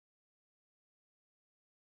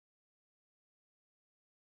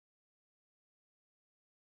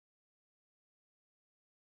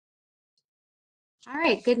All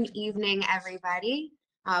right, good evening, everybody.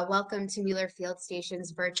 Welcome to Mueller Field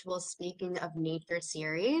Station's virtual Speaking of Nature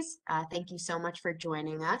series. Thank you so much for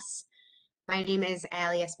joining us. My name is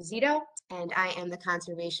Ali Esposito, and I am the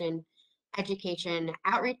Conservation Education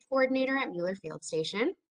Outreach Coordinator at Mueller Field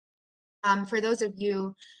Station. For those of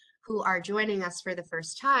you who are joining us for the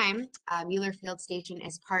first time, Mueller Field Station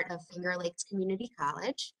is part of Finger Lakes Community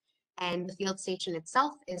College, and the field station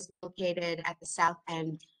itself is located at the south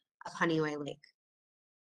end of Honeyway Lake.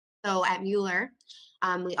 So at Mueller,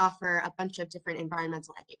 we offer a bunch of different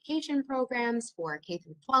environmental education programs for K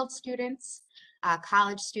through 12 students,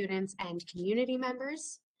 college students, and community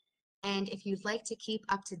members. And if you'd like to keep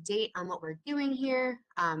up to date on what we're doing here,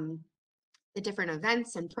 the different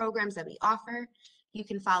events and programs that we offer, you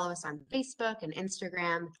can follow us on Facebook and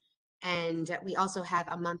Instagram. And we also have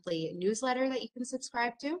a monthly newsletter that you can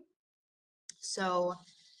subscribe to. So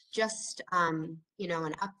just, an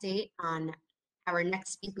update on our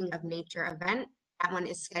next Speaking of Nature event. That one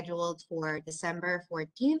is scheduled for December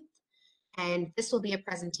 14th. And this will be a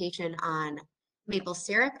presentation on maple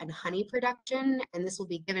syrup and honey production. And this will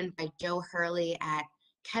be given by Joe Hurley at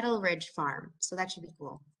Kettle Ridge Farm. So that should be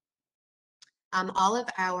cool. All of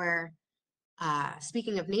our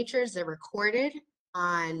Speaking of Natures, they're recorded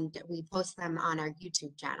and we post them on our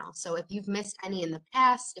YouTube channel. So if you've missed any in the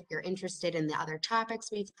past, if you're interested in the other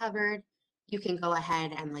topics we've covered, you can go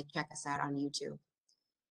ahead and check us out on YouTube.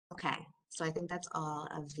 Okay, so I think that's all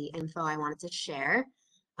of the info I wanted to share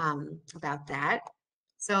about that.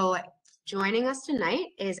 So joining us tonight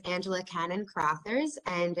is Angela Cannon-Crothers,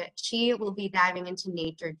 and she will be diving into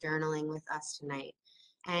nature journaling with us tonight.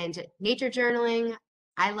 And nature journaling,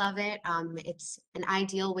 I love it. It's an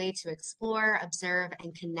ideal way to explore, observe,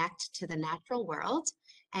 and connect to the natural world,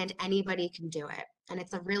 and anybody can do it. And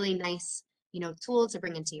it's a really nice, tool to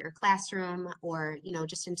bring into your classroom or,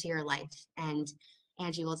 just into your life. And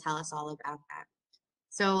Angie will tell us all about that.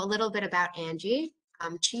 So a little bit about Angie.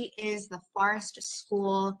 She is the Forest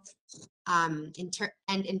School and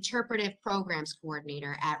Interpretive Programs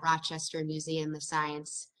Coordinator at Rochester Museum of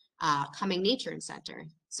Science Cumming Nature Center.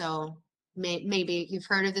 So maybe you've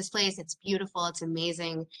heard of this place. It's beautiful. It's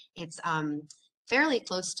amazing. It's fairly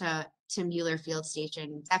close to Mueller Field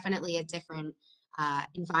Station. Definitely a different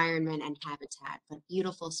environment and habitat, but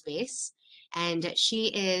beautiful space. And she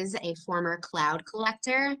is a former cloud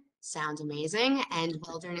collector, sounds amazing, and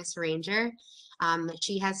wilderness ranger.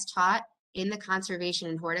 She has taught in the Conservation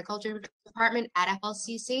and Horticulture Department at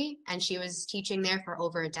FLCC, and she was teaching there for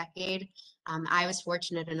over a decade. I was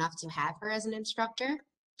fortunate enough to have her as an instructor.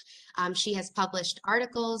 She has published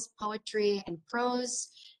articles, poetry, and prose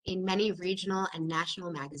in many regional and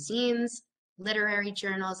national magazines, literary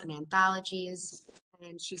journals, and anthologies.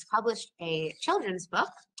 And she's published a children's book,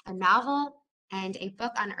 a novel, and a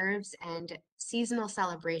book on herbs and seasonal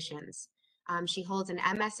celebrations. She holds an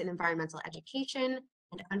MS in environmental education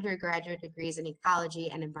and undergraduate degrees in ecology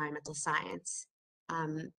and environmental science.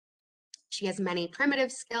 She has many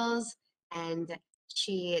primitive skills, and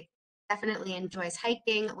she definitely enjoys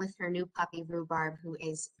hiking with her new puppy, Rhubarb, who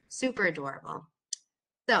is super adorable.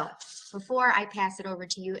 So before I pass it over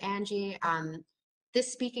to you, Angie,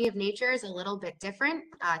 this Speaking of Nature is a little bit different.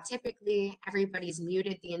 Typically, everybody's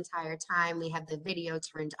muted the entire time. We have the video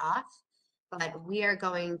turned off, but we are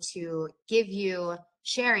going to give you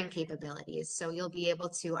sharing capabilities. So you'll be able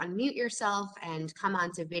to unmute yourself and come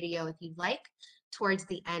onto video if you'd like towards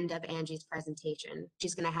the end of Angie's presentation.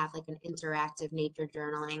 She's going to have an interactive nature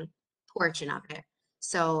journaling portion of it.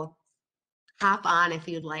 So hop on if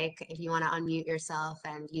you'd like. If you want to unmute yourself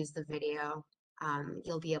and use the video,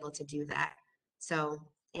 you'll be able to do that. So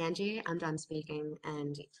Angie, I'm done speaking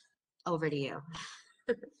and over to you.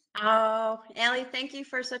 Oh, Allie, thank you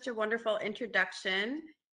for such a wonderful introduction.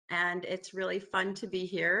 And it's really fun to be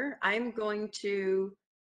here. I'm going to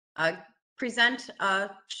present a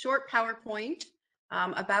short PowerPoint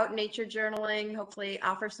about nature journaling, hopefully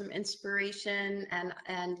offer some inspiration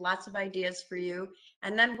and lots of ideas for you.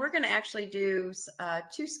 And then we're going to actually do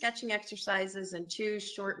 2 sketching exercises and 2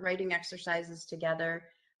 short writing exercises together.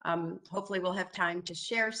 Hopefully we'll have time to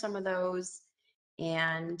share some of those.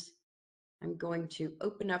 And I'm going to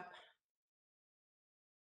open up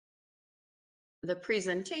the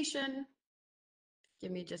presentation.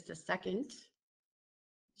 Give me just a second.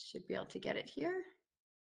 Should be able to get it here.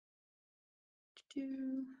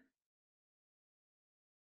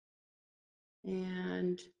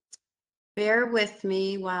 And bear with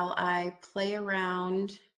me while I play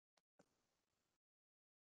around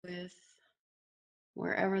with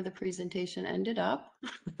wherever the presentation ended up.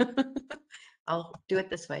 I'll do it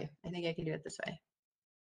this way. I think I can do it this way.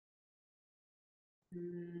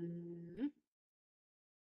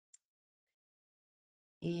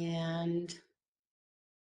 And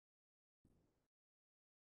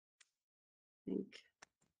I think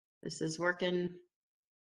this is working.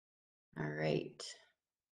 All right.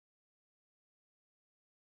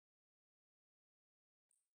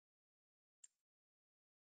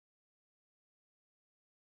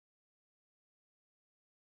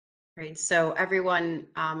 Great. So everyone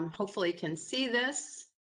hopefully can see this.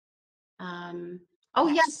 Oh,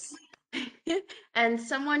 yes. And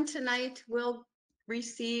someone tonight will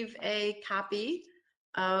receive a copy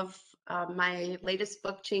of my latest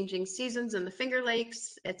book, Changing Seasons in the Finger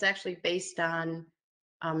Lakes. It's actually based on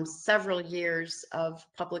several years of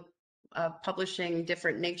publishing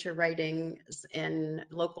different nature writings in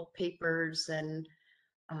local papers and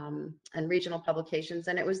regional publications.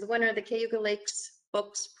 And it was the winner of the Cayuga Lakes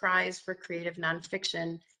Books Prize for Creative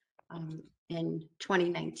Nonfiction in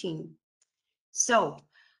 2019. So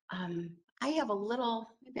I have a little,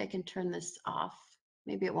 maybe I can turn this off.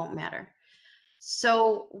 Maybe it won't matter.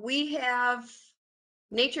 So we have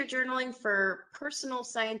nature journaling for personal,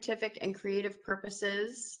 scientific, and creative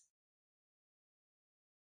purposes.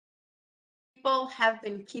 People have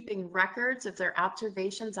been keeping records of their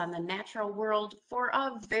observations on the natural world for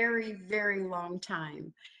a very, very long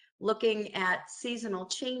time. Looking at seasonal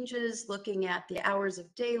changes, looking at the hours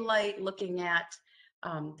of daylight, looking at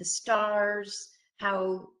the stars,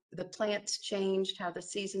 how the plants changed, how the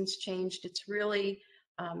seasons changed. It's really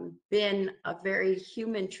been a very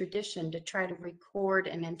human tradition to try to record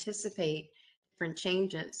and anticipate different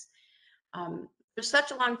changes. For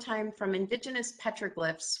such a long time, from indigenous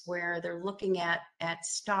petroglyphs where they're looking at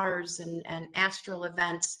stars and astral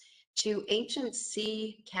events, to ancient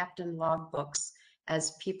sea captain logbooks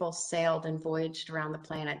as people sailed and voyaged around the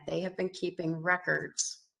planet. They have been keeping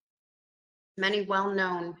records. Many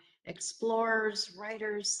well-known explorers,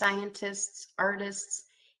 writers, scientists, artists,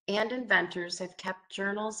 and inventors have kept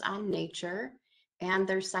journals on nature and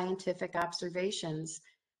their scientific observations.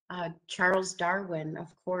 Charles Darwin,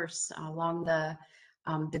 of course, along the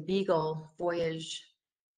Beagle voyage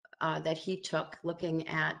that he took, looking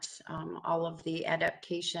at all of the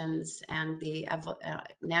adaptations and the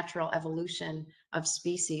natural evolution of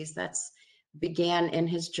species. That's began in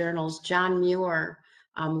his journals. John Muir,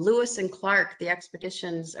 Lewis and Clark, the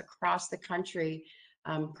expeditions across the country.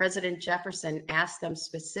 President Jefferson asked them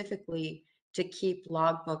specifically to keep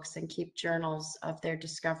logbooks and keep journals of their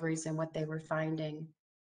discoveries and what they were finding.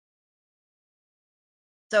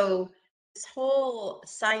 So this whole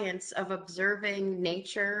science of observing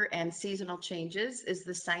nature and seasonal changes is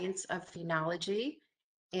the science of phenology.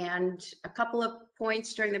 And a couple of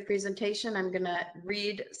points during the presentation, I'm going to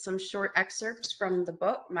read some short excerpts from the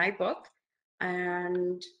book, my book.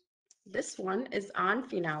 And this one is on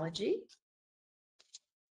phenology.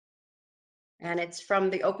 And it's from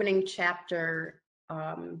the opening chapter,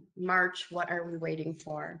 March, What Are We Waiting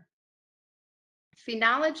For?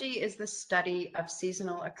 Phenology is the study of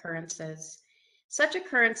seasonal occurrences. Such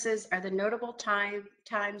occurrences are the notable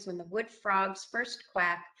times when the wood frogs first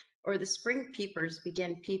quack or the spring peepers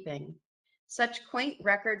begin peeping. Such quaint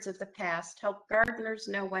records of the past help gardeners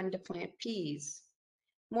know when to plant peas.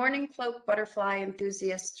 Morning cloak butterfly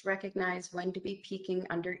enthusiasts recognize when to be peeking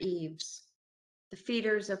under eaves. The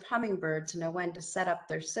feeders of hummingbirds know when to set up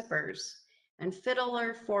their sippers, and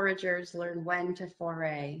fiddler foragers learn when to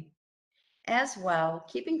foray. As well,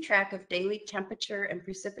 keeping track of daily temperature and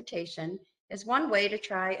precipitation is one way to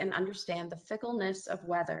try and understand the fickleness of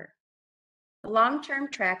weather. The long-term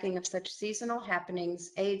tracking of such seasonal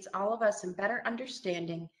happenings aids all of us in better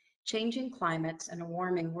understanding changing climates and a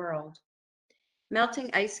warming world. Melting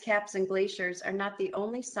ice caps and glaciers are not the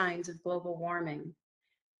only signs of global warming.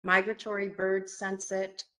 Migratory birds sense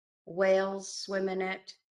it, whales swim in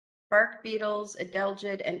it, bark beetles,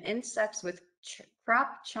 adelgid, and insects with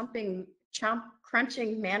crunching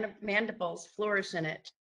mandibles flourish in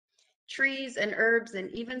it. Trees and herbs and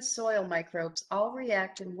even soil microbes all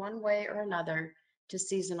react in one way or another to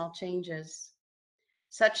seasonal changes.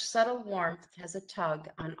 Such subtle warmth has a tug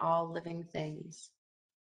on all living things.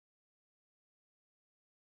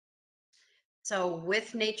 So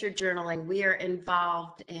with nature journaling, we are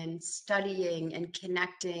involved in studying and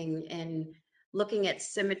connecting and looking at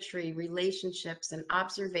symmetry, relationships, and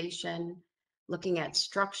observation, looking at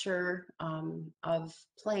structure of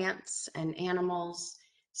plants and animals.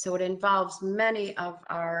 So it involves many of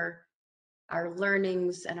our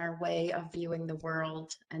learnings and our way of viewing the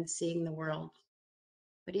world and seeing the world.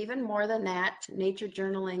 But even more than that, nature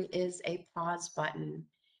journaling is a pause button.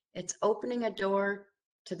 It's opening a door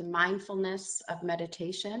to the mindfulness of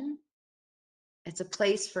meditation. It's a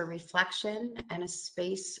place for reflection and a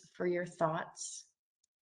space for your thoughts.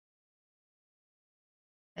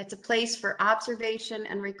 It's a place for observation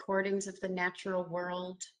and recordings of the natural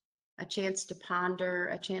world, a chance to ponder,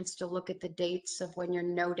 a chance to look at the dates of when you're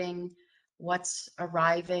noting what's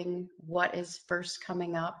arriving, what is first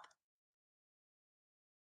coming up.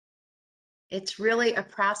 It's really a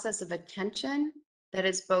process of attention that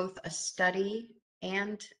is both a study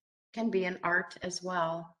and can be an art as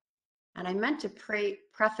well. And I meant to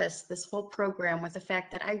preface this whole program with the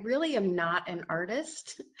fact that I really am not an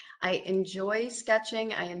artist. I enjoy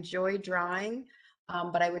sketching, I enjoy drawing,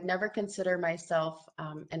 but I would never consider myself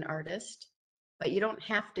an artist. But you don't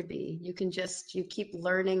have to be. You can you keep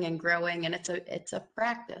learning and growing, and it's a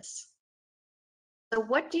practice. So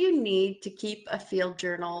what do you need to keep a field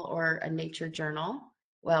journal or a nature journal?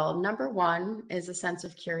 Well, number one is a sense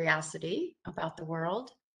of curiosity about the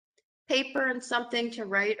world. Paper and something to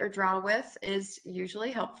write or draw with is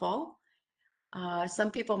usually helpful.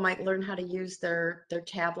 Some people might learn how to use their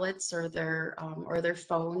tablets or their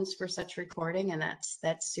phones for such recording, and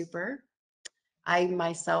that's super. I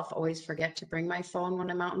myself always forget to bring my phone when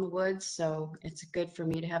I'm out in the woods, so it's good for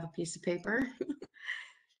me to have a piece of paper.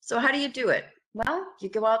 So how do you do it? Well, you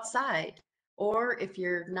go outside, or if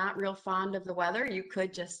you're not real fond of the weather, you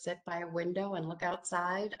could just sit by a window and look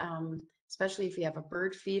outside, especially if you have a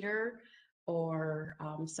bird feeder or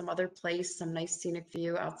some other place, some nice scenic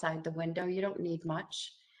view outside the window. You don't need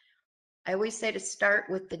much. I always say to start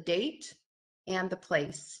with the date and the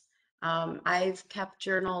place. I've kept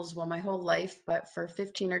journals, well, my whole life, but for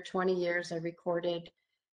 15 or 20 years, I recorded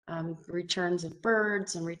returns of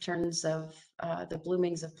birds and returns of the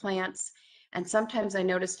bloomings of plants. And sometimes I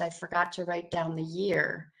noticed I forgot to write down the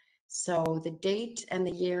year. So the date and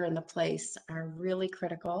the year and the place are really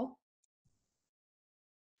critical.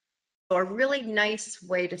 So a really nice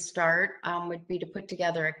way to start would be to put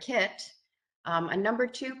together a kit. A number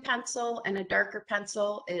 2 pencil and a darker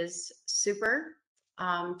pencil is super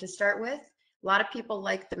to start with. A lot of people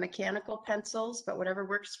like the mechanical pencils, but whatever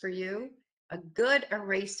works for you. A good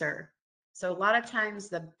eraser. So a lot of times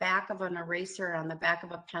the back of an eraser on the back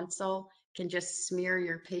of a pencil can just smear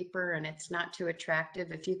your paper and it's not too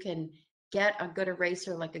attractive. If you can get a good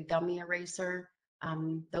eraser like a gummy eraser,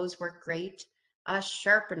 those work great. A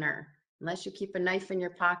sharpener, unless you keep a knife in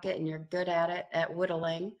your pocket and you're good at it, at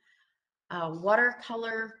whittling.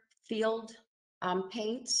 Watercolor field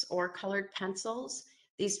paints or colored pencils.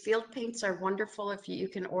 These field paints are wonderful if you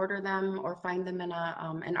can order them or find them in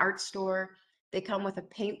an art store. They come with a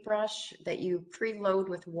paintbrush that you preload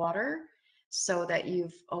with water so that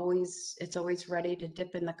it's always ready to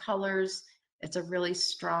dip in the colors. It's a really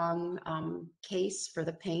strong case for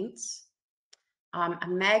the paints. A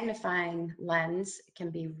magnifying lens can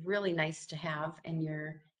be really nice to have in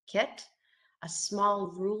your kit. A small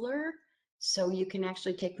ruler so you can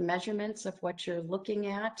actually take measurements of what you're looking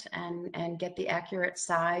at and get the accurate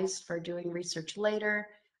size for doing research later.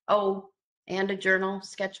 Oh, and a journal,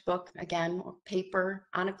 sketchbook, again, or paper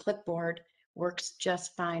on a clipboard works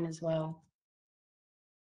just fine as well.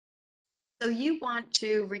 So you want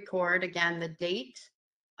to record, again, the date,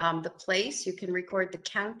 the place. You can record the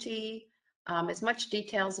county, as much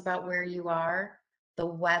details about where you are, the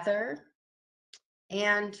weather,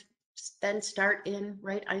 and then start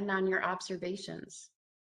right in on your observations.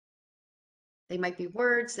 They might be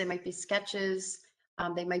words, they might be sketches,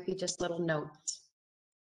 they might be just little notes.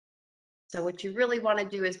 So what you really want to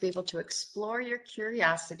do is be able to explore your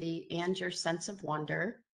curiosity and your sense of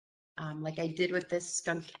wonder, like I did with this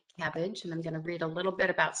skunk cabbage. And I'm going to read a little bit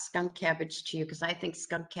about skunk cabbage to you because I think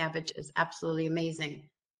skunk cabbage is absolutely amazing.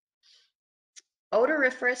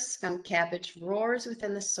 Odoriferous skunk cabbage roars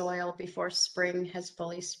within the soil before spring has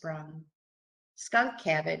fully sprung. Skunk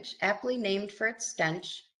cabbage, aptly named for its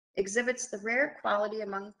stench, exhibits the rare quality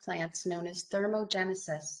among plants known as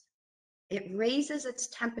thermogenesis. It raises its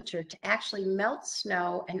temperature to actually melt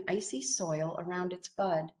snow and icy soil around its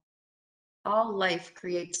bud. All life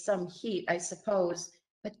creates some heat, I suppose,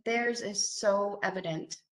 but theirs is so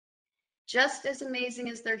evident. Just as amazing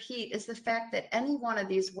as their heat is the fact that any one of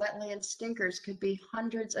these wetland stinkers could be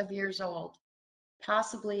hundreds of years old,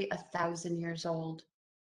 possibly 1,000 years old.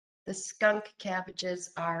 The skunk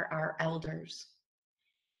cabbages are our elders.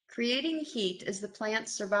 Creating heat is the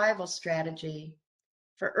plant's survival strategy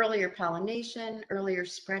for earlier pollination, earlier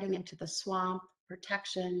spreading into the swamp,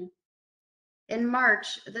 protection. In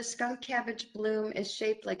March, the skunk cabbage bloom is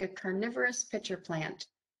shaped like a carnivorous pitcher plant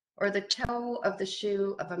or the toe of the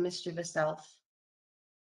shoe of a mischievous elf.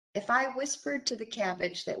 If I whispered to the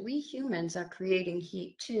cabbage that we humans are creating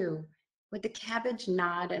heat too, would the cabbage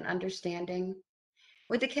nod in understanding?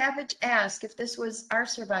 Would the cabbage ask if this was our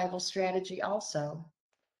survival strategy also?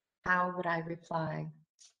 How would I reply?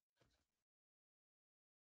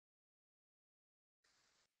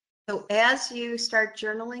 So as you start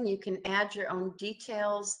journaling, you can add your own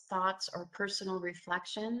details, thoughts, or personal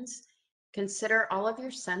reflections. Consider all of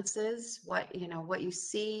your senses, what you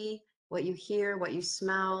see, what you hear, what you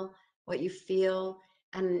smell, what you feel.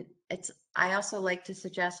 And I also like to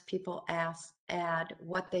suggest people add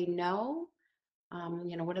what they know,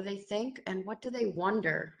 what do they think, and what do they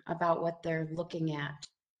wonder about what they're looking at.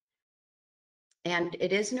 And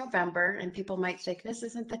it is November, and people might think this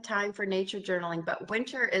isn't the time for nature journaling, but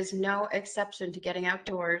winter is no exception to getting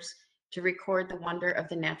outdoors to record the wonder of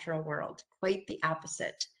the natural world. Quite the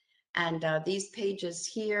opposite. And these pages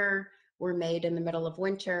here were made in the middle of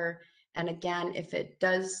winter. And again,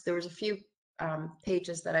 there was a few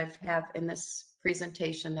pages that I have in this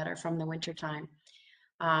presentation that are from the winter time.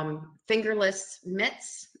 Fingerless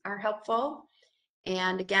mitts are helpful.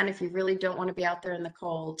 And again, if you really don't want to be out there in the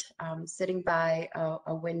cold, sitting by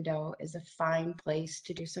a window is a fine place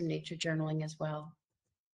to do some nature journaling as well.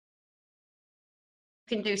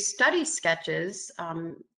 You can do study sketches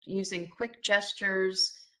using quick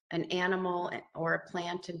gestures, an animal or a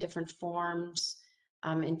plant in different forms,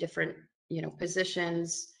 in different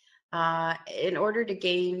positions, in order to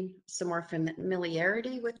gain some more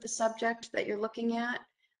familiarity with the subject that you're looking at.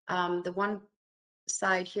 The one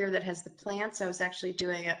side here that has the plants, I was actually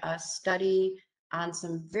doing a study on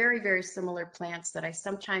some very, very similar plants that I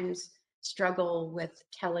sometimes struggle with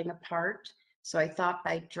telling apart. So I thought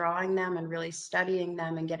by drawing them and really studying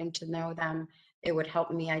them and getting to know them, it would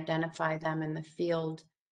help me identify them in the field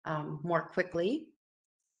more quickly.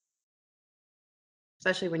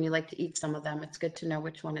 Especially when you like to eat some of them, it's good to know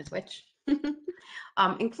which one is which.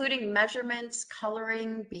 Including measurements,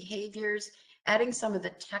 coloring, behaviors, adding some of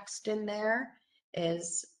the text in there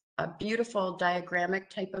is a beautiful diagrammic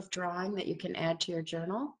type of drawing that you can add to your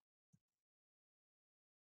journal.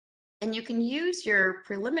 And you can use your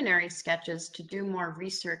preliminary sketches to do more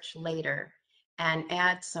research later and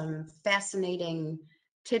add some fascinating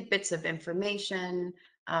tidbits of information,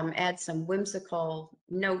 add some whimsical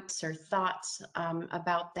notes or thoughts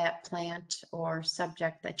about that plant or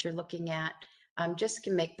subject that you're looking at. Just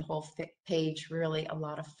can make the whole page really a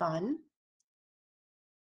lot of fun.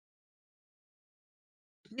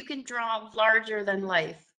 You can draw larger than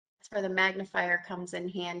life. That's where the magnifier comes in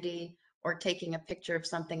handy, or taking a picture of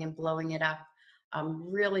something and blowing it up.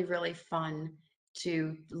 Really, really fun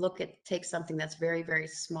to take something that's very, very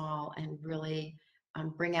small and really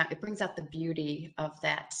it brings out the beauty of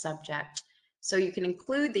that subject. So you can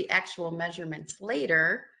include the actual measurements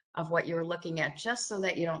later of what you're looking at, just so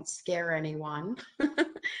that you don't scare anyone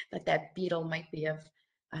that beetle might be of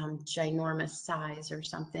ginormous size or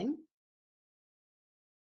something.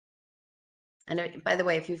 And by the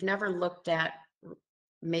way, if you've never looked at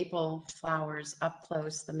maple flowers up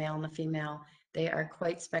close, the male and the female, they are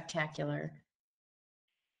quite spectacular.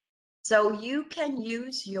 So you can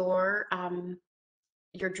use your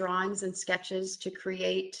drawings and sketches to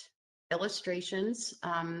create illustrations,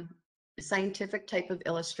 scientific type of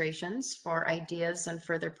illustrations for ideas and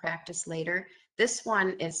further practice later. This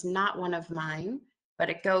one is not one of mine, but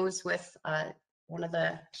it goes with one of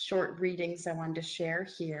the short readings I wanted to share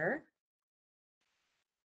here.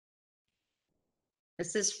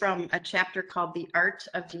 This is from a chapter called The Art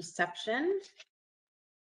of Deception.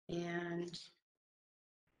 And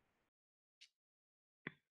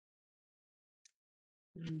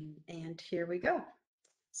here we go.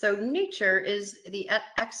 So nature is the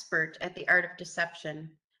expert at the art of deception.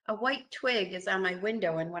 A white twig is on my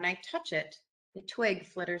window, and when I touch it, the twig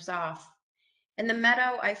flitters off. In the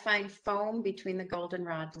meadow, I find foam between the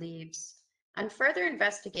goldenrod leaves. On further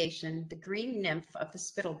investigation, the green nymph of the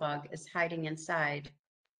spittlebug is hiding inside.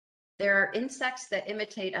 There are insects that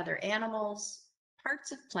imitate other animals,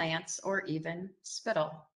 parts of plants, or even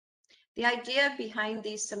spittle. The idea behind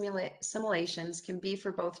these simulations can be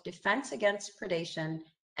for both defense against predation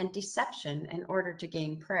and deception in order to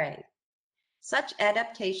gain prey. Such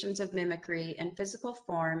adaptations of mimicry in physical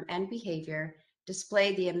form and behavior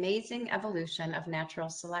display the amazing evolution of natural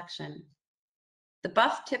selection. The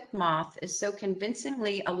buff-tipped moth is so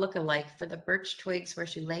convincingly a look-alike for the birch twigs where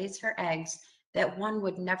she lays her eggs that one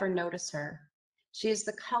would never notice her. She is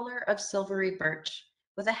the color of silvery birch,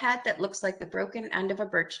 with a head that looks like the broken end of a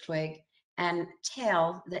birch twig and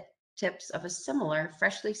tail that tips of a similar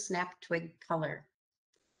freshly snapped twig color.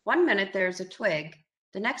 One minute there is a twig,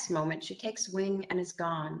 the next moment she takes wing and is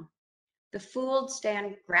gone. The fooled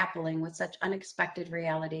stand grappling with such unexpected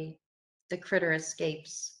reality. The critter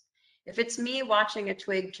escapes. If it's me watching a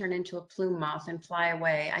twig turn into a plume moth and fly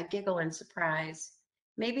away, I giggle in surprise.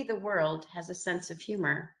 Maybe the world has a sense of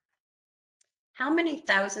humor. How many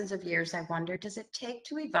thousands of years, I wonder, does it take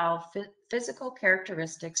to evolve physical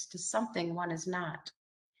characteristics to something one is not?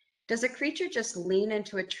 Does a creature just lean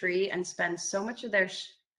into a tree and spend so much of their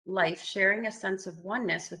life sharing a sense of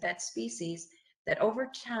oneness with that species that over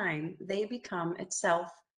time they become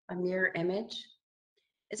itself a mirror image?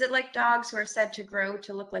 Is it like dogs who are said to grow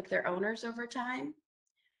to look like their owners over time?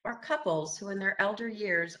 Or couples who in their elder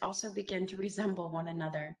years also begin to resemble one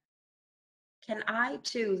another? Can I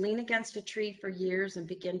too lean against a tree for years and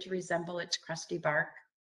begin to resemble its crusty bark?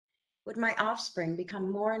 Would my offspring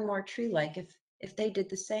become more and more tree-like if they did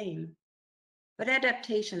the same? But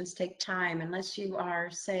adaptations take time unless you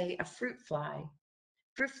are, say, a fruit fly.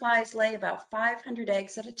 Fruit flies lay about 500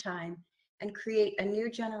 eggs at a time and create a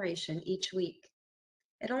new generation each week.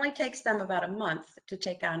 It only takes them about a month to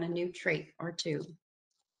take on a new trait or two.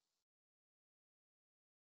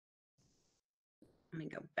 Let me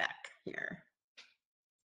go back here.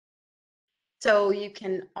 So you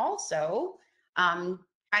can also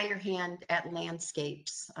try your hand at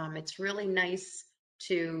landscapes. It's really nice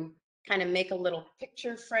to kind of make a little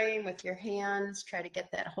picture frame with your hands, try to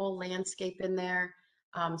get that whole landscape in there.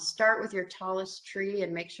 Start with your tallest tree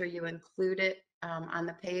and make sure you include it on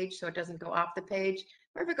the page so it doesn't go off the page.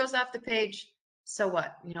 Or if it goes off the page, so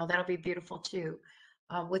what? You know, that'll be beautiful too.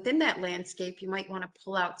 Within that landscape, you might want to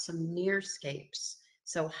pull out some nearscapes.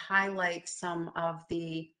 So highlight some of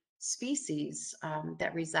the species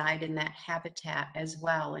that reside in that habitat as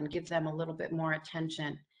well and give them a little bit more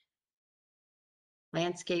attention.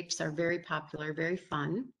 Landscapes are very popular, very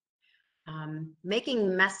fun.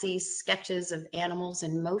 Making messy sketches of animals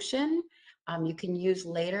in motion, you can use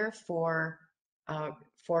later for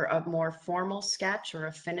a more formal sketch or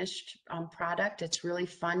a finished product. It's really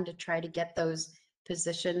fun to try to get those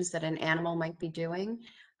positions that an animal might be doing.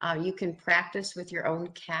 You can practice with your own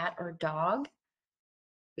cat or dog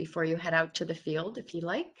before you head out to the field if you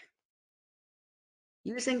like.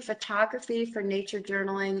 Using photography for nature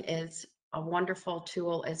journaling is a wonderful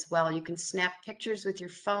tool as well. You can snap pictures with your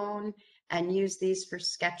phone and use these for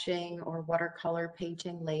sketching or watercolor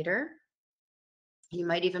painting later. You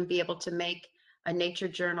might even be able to make a nature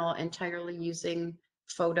journal entirely using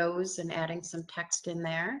photos and adding some text in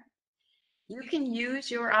there. You can use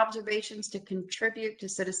your observations to contribute to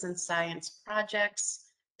citizen science projects,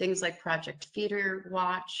 things like Project Feeder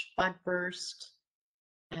Watch, Budburst,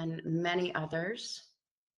 and many others.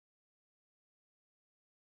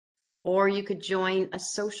 Or you could join a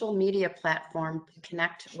social media platform to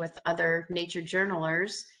connect with other nature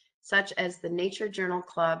journalers, such as the Nature Journal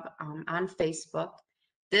Club on Facebook.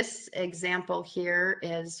 This example here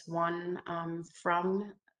is one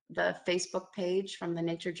from the Facebook page from the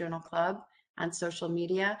Nature Journal Club on social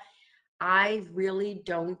media. I really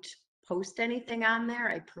don't post anything on there.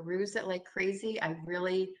 I peruse it like crazy. I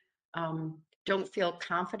really don't feel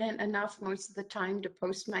confident enough most of the time to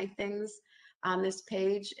post my things on this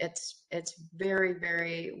page. It's very,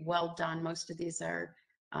 very well done. Most of these are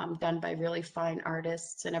done by really fine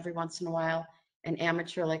artists, and every once in a while an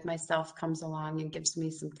amateur like myself comes along and gives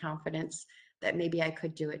me some confidence that maybe I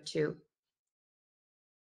could do it too.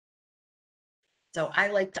 So I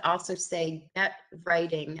like to also say get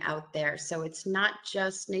writing out there. So it's not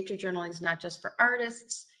just, nature journaling is not just for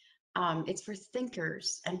artists, it's for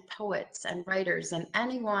thinkers and poets and writers and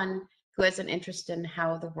anyone who has an interest in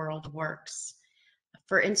how the world works.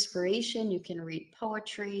 For inspiration, you can read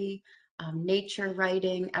poetry, nature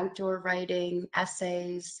writing, outdoor writing,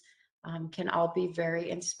 essays, can all be very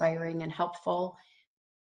inspiring and helpful.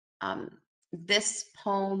 This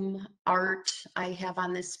poem art I have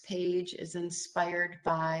on this page is inspired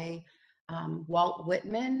by Walt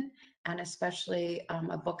Whitman, and especially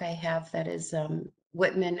a book I have that is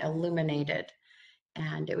Whitman Illuminated.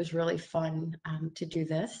 And it was really fun to do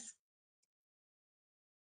this.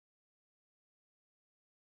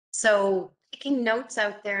 So taking notes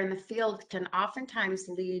out there in the field can oftentimes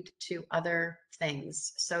lead to other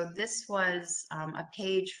things. So this was a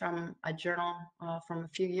page from a journal from a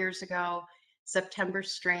few years ago, September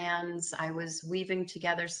Strands. I was weaving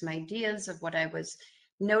together some ideas of what I was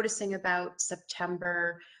noticing about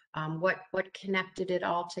September, what connected it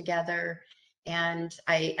all together. And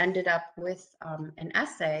I ended up with an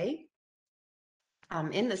essay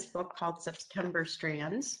in this book called September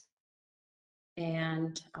Strands.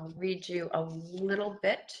 And I'll read you a little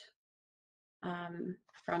bit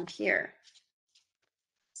from here.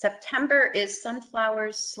 September is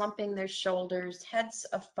sunflowers slumping their shoulders, heads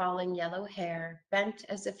of falling yellow hair, bent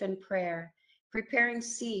as if in prayer, preparing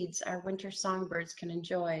seeds our winter songbirds can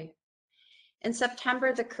enjoy. In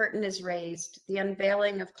September, the curtain is raised, the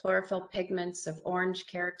unveiling of chlorophyll pigments of orange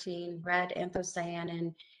carotene, red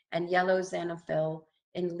anthocyanin, and yellow xanthophyll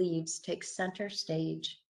in leaves take center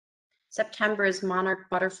stage. September is monarch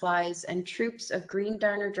butterflies and troops of green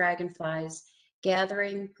darner dragonflies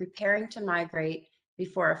gathering, preparing to migrate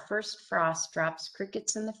before a first frost drops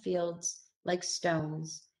crickets in the fields like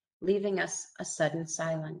stones, leaving us a sudden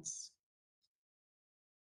silence.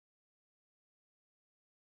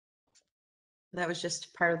 That was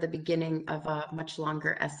just part of the beginning of a much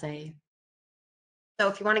longer essay. So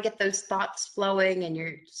if you want to get those thoughts flowing and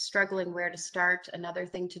you're struggling where to start, another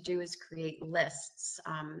thing to do is create lists.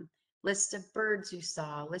 Lists of birds you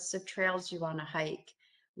saw, lists of trails you want to hike,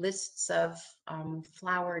 lists of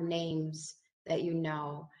flower names that you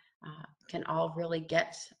know, can all really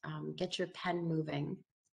get your pen moving.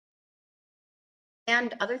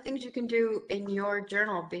 And other things you can do in your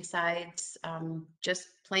journal besides just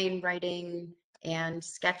plain writing and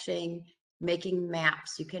sketching, making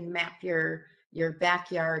maps. You can map your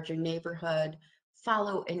backyard, your neighborhood,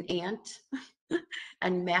 follow an ant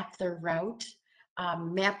and map their route,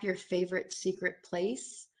 map your favorite secret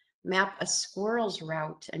place, map a squirrel's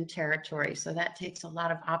route and territory. So that takes a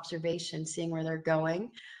lot of observation, seeing where they're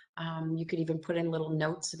going. You could even put in little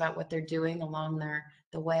notes about what they're doing along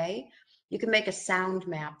the way. You can make a sound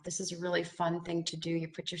map. This is a really fun thing to do. You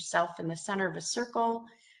put yourself in the center of a circle.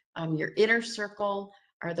 Your inner circle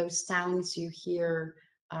are those sounds you hear,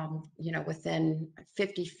 within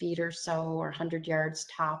 50 feet or so, or 100 yards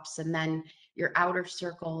tops. And then your outer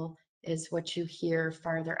circle is what you hear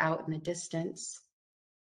farther out in the distance.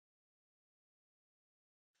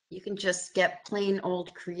 You can just get plain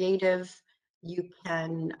old creative. You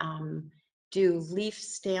can do leaf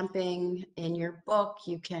stamping in your book.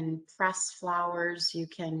 You can press flowers. You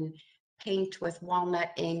can paint with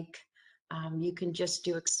walnut ink. You can just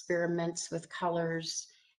do experiments with colors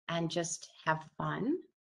and just have fun.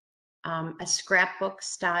 A scrapbook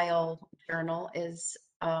style journal is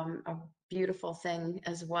a beautiful thing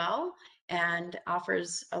as well, and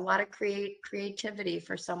offers a lot of creativity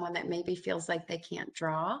for someone that maybe feels like they can't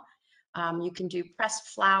draw. You can do pressed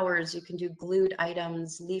flowers, you can do glued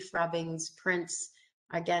items, leaf rubbings, prints,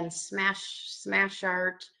 again, smash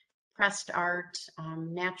art, pressed art,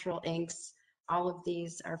 natural inks. All of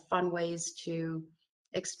these are fun ways to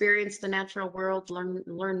experience the natural world,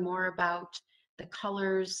 learn more about the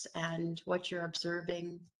colors and what you're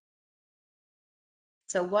observing.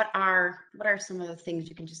 So what are some of the things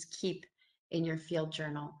you can just keep in your field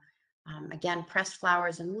journal? Again, pressed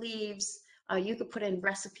flowers and leaves. You could put in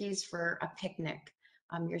recipes for a picnic,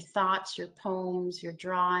 your thoughts, your poems, your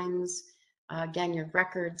drawings, again, your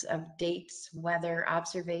records of dates, weather,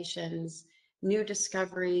 observations, new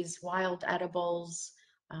discoveries, wild edibles,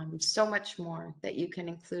 so much more that you can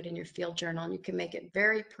include in your field journal. And you can make it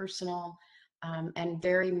very personal and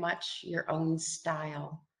very much your own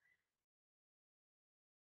style.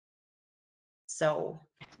 So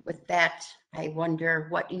with that, I wonder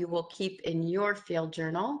what you will keep in your field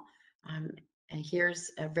journal. And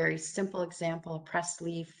here's a very simple example, a pressed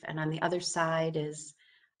leaf. And on the other side is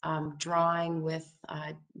drawing with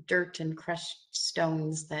dirt and crushed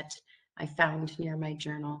stones that I found near my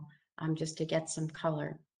journal, just to get some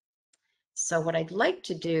color. So what I'd like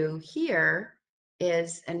to do here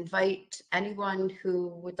is invite anyone who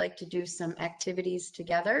would like to do some activities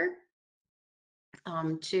together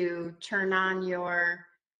to turn on your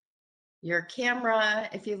camera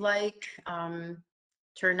if you like,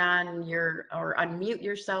 turn on or unmute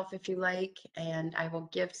yourself if you like, and I will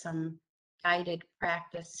give some guided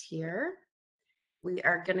practice here. We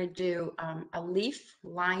are going to do a leaf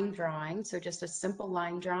line drawing, so just a simple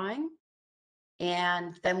line drawing,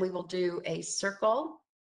 and then we will do a circle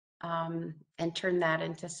and turn that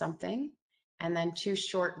into something, and then 2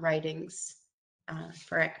 short writings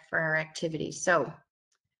for our activity. So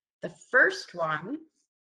the first one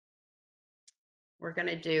we're going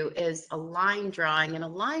to do is a line drawing. And a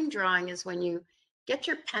line drawing is when you get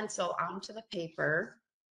your pencil onto the paper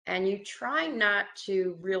and you try not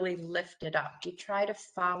to really lift it up. You try to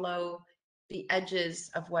follow the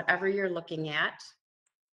edges of whatever you're looking at.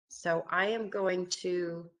 So I am going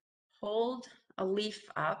to hold a leaf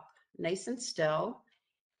up nice and still,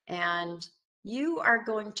 and you are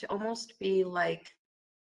going to almost be like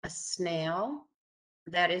a snail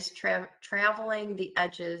that is traveling the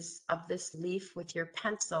edges of this leaf with your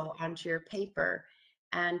pencil onto your paper,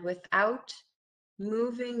 and without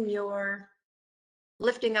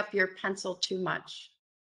lifting up your pencil too much.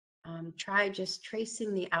 Try just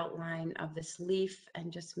tracing the outline of this leaf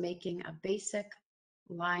and just making a basic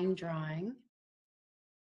line drawing.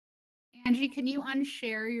 Angie, can you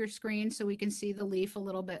unshare your screen so we can see the leaf a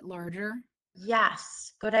little bit larger?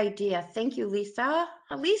 Yes, good idea. Thank you, Lisa.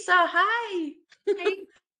 Lisa, hi. Hey.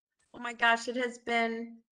 Oh my gosh, it has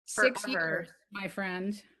been 6 forever. years, my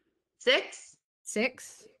friend. 6?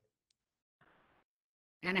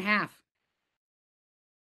 6.5.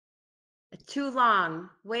 Too long,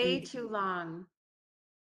 way too long.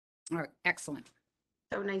 All right, excellent.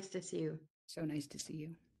 So nice to see you. So nice to see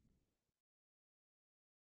you.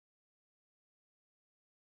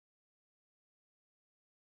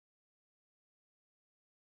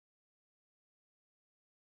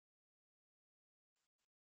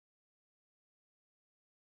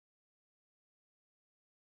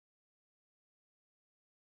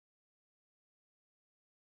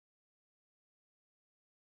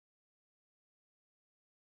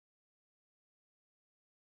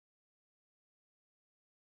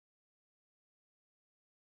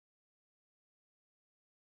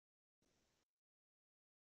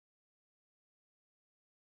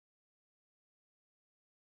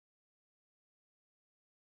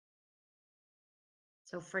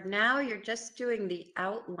 So for now, you're just doing the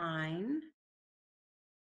outline.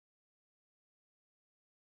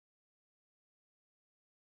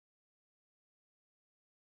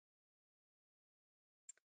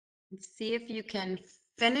 And see if you can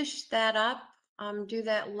finish that up. Do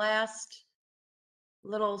that last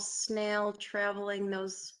little snail traveling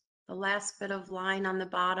the last bit of line on the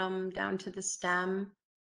bottom down to the stem.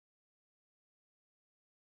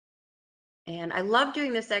 And I love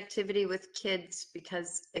doing this activity with kids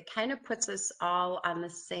because it kind of puts us all on the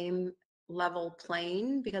same level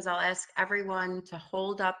plane, because I'll ask everyone to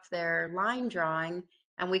hold up their line drawing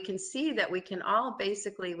and we can see that we all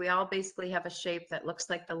basically have a shape that looks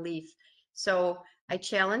like the leaf. So I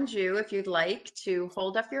challenge you, if you'd like, to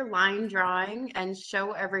hold up your line drawing and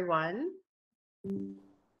show everyone. You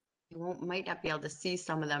might not be able to see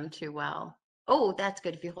some of them too well. Oh, that's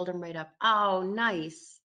good if you hold them right up. Oh,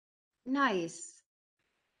 nice. Nice.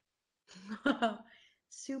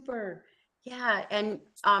 Super. Yeah, and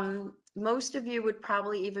most of you would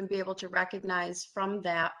probably even be able to recognize from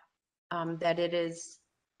that that it is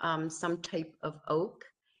some type of oak.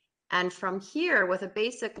 And from here, with a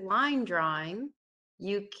basic line drawing,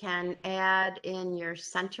 you can add in your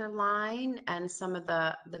center line and some of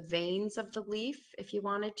the veins of the leaf if you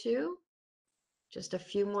wanted to. Just a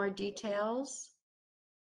few more details.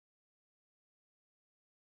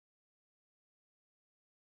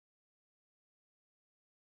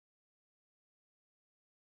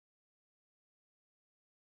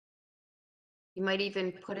 You might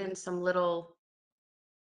even put in some little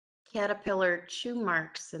caterpillar chew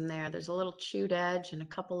marks in there. There's a little chewed edge and a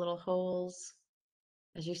couple little holes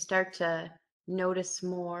as you start to notice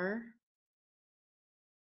more.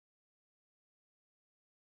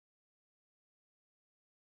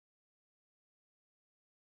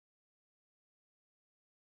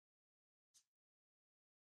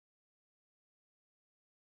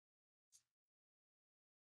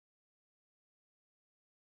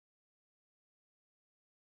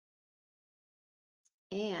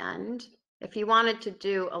 And if you wanted to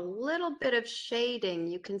do a little bit of shading,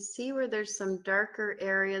 you can see where there's some darker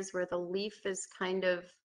areas where the leaf is kind of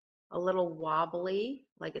a little wobbly,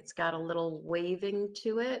 like it's got a little waving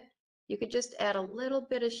to it. You could just add a little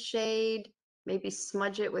bit of shade, maybe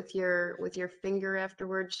smudge it with your finger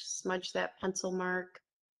afterwards, smudge that pencil mark,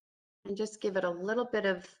 and just give it a little bit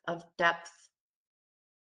of depth.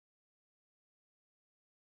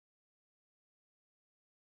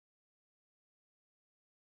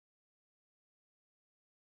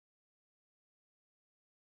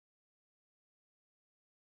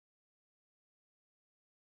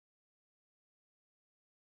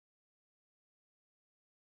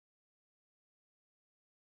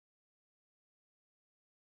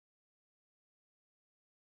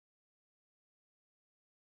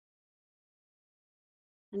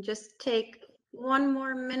 And just take one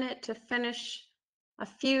more minute to finish a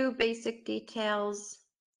few basic details.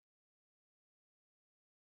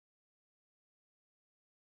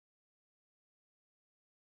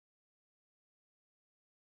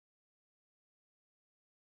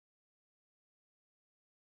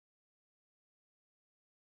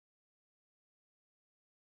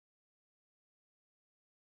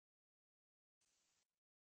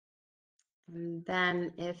 And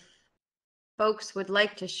then if folks would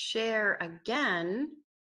like to share again,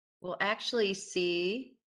 we'll actually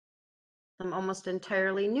see some almost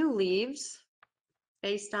entirely new leaves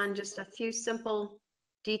based on just a few simple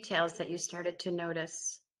details that you started to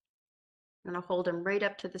notice. I'm going to hold them right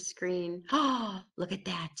up to the screen. Oh, look at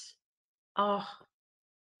that. Oh,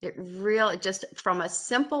 it really, just from a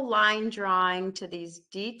simple line drawing to these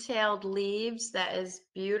detailed leaves, that is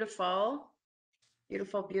beautiful.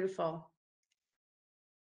 Beautiful, beautiful.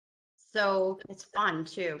 So it's fun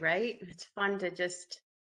too, right? It's fun to just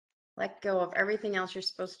let go of everything else you're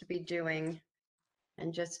supposed to be doing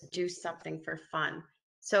and just do something for fun.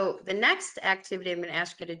 So the next activity I'm going to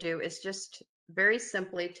ask you to do is just very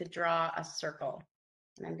simply to draw a circle.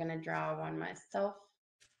 And I'm going to draw one myself.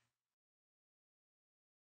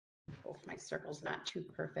 Hope my circle's not too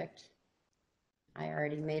perfect. I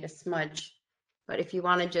already made a smudge. But if you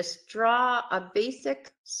want to just draw a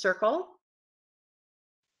basic circle,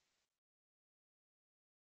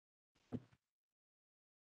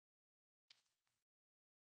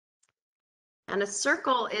 and a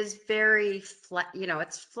circle is very flat, you know,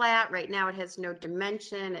 it's flat. Right now it has no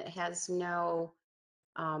dimension, it has no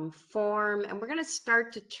form, and we're going to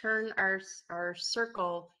start to turn our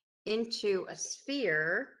circle into a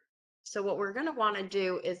sphere. So what we're going to want to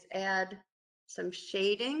do is add some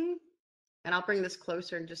shading, and I'll bring this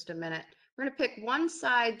closer in just a minute. We're going to pick one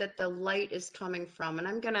side that the light is coming from, and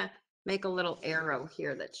I'm going to make a little arrow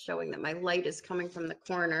here that's showing that my light is coming from the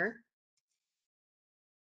corner.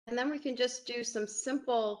 And then we can just do some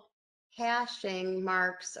simple hashing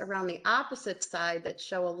marks around the opposite side that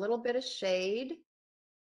show a little bit of shade.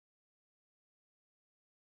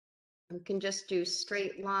 We can just do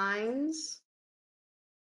straight lines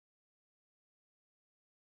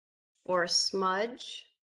or a smudge.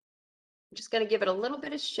 I'm just going to give it a little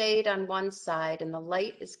bit of shade on one side, and the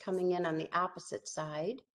light is coming in on the opposite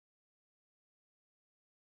side.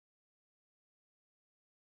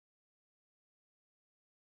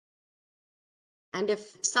 And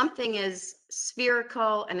if something is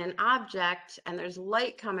spherical and an object and there's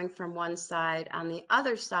light coming from one side, on the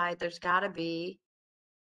other side, there's got to be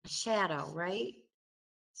a shadow, right?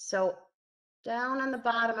 So down on the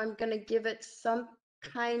bottom, I'm going to give it some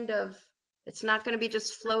kind of, it's not going to be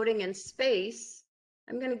just floating in space.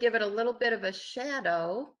 I'm going to give it a little bit of a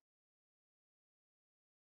shadow.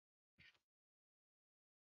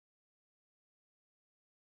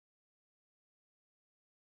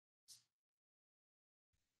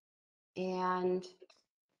 And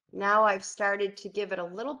now I've started to give it a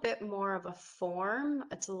little bit more of a form.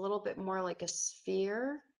 It's a little bit more like a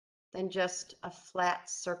sphere than just a flat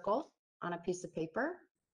circle on a piece of paper.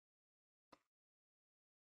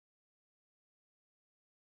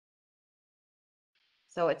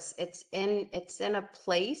 So it's in a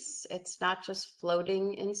place. It's not just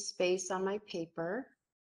floating in space on my paper.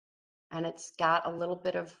 And it's got a little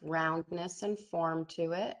bit of roundness and form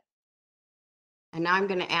to it. And now I'm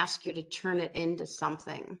going to ask you to turn it into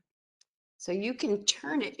something. So you can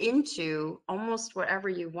turn it into almost whatever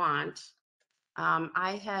you want.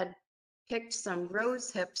 I had picked some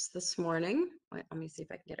rose hips this morning. Wait, let me see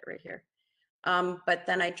if I can get it right here. But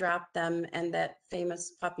then I dropped them, and that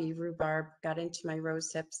famous puppy Rhubarb got into my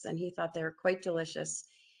rose hips, and he thought they were quite delicious.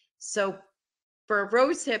 So for a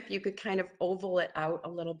rose hip, you could kind of oval it out a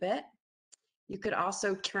little bit. You could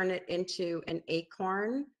also turn it into an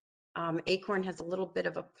acorn. Acorn has a little bit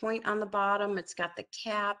of a point on the bottom. It's got the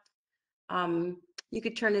cap. You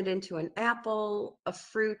could turn it into an apple, a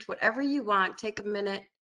fruit, whatever you want. Take a minute.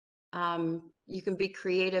 You can be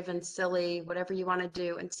creative and silly, whatever you want to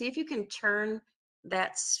do, and see if you can turn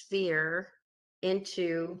that sphere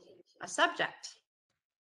into a subject.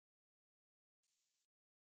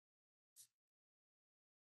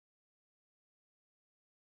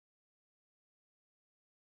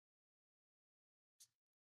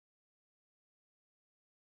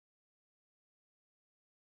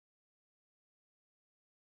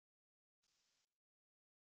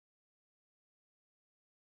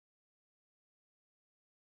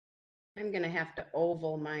 I'm going to have to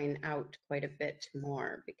oval mine out quite a bit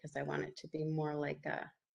more because I want it to be more like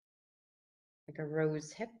a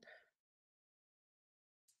rose hip.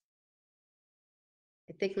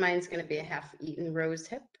 I think mine's going to be a half-eaten rose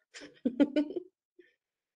hip.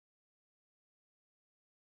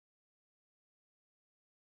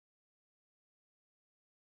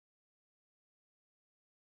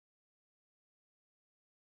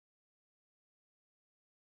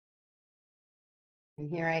 And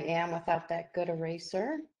here I am without that good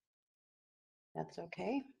eraser. That's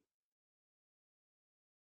okay.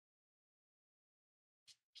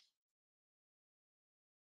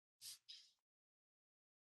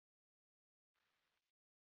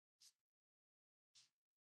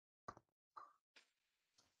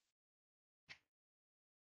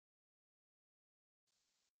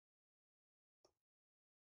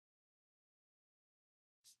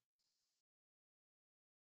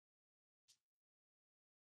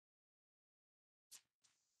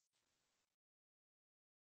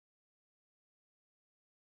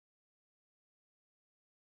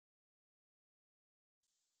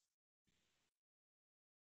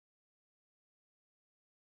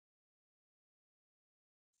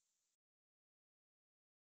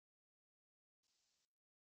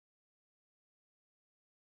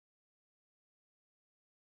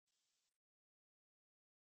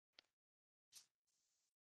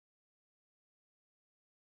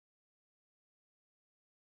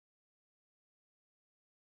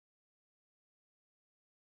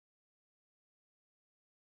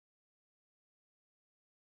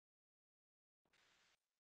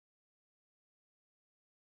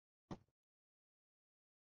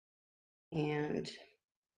 And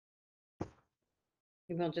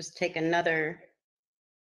we'll just take another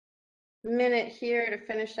minute here to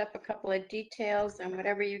finish up a couple of details on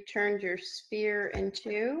whatever you turned your sphere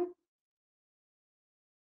into.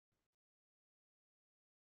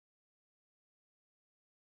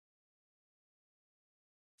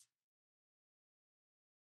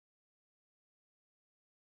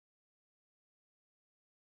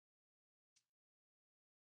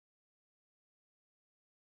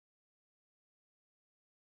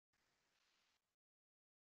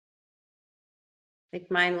 I think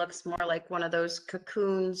mine looks more like one of those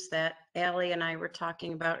cocoons that Allie and I were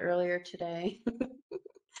talking about earlier today.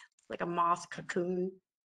 Like a moth cocoon.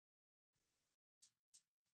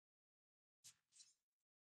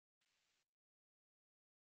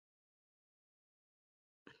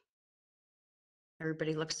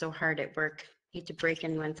 Everybody looks so hard at work. Hate to break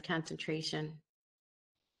anyone's concentration.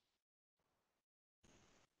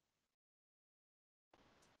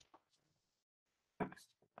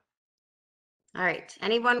 All right,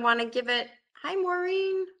 anyone want to give it? Hi,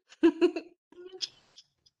 Maureen.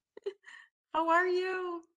 How are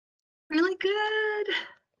you? Really good.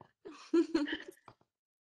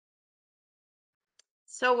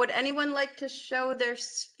 So would anyone like to show their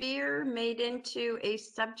sphere made into a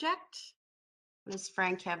subject? What does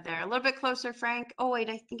Frank have there? A little bit closer, Frank. Oh, wait,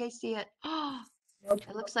 I think I see it. Oh,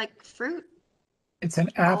 it looks like fruit. It's an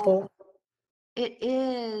apple. Oh, it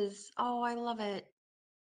is. Oh, I love it.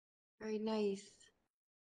 Very nice.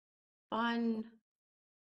 Fun.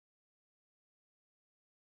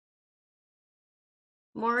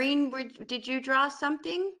 Maureen, did you draw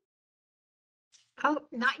something? Oh,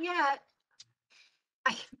 not yet.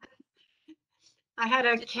 I, I had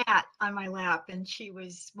a cat on my lap and she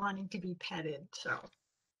was wanting to be petted, so.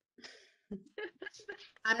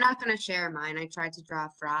 I'm not going to share mine. I tried to draw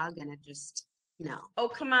a frog and it just, no. Oh,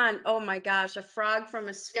 come on. Oh my gosh, a frog from a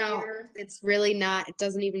No, sphere. it's really not. It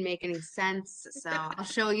doesn't even make any sense. So I'll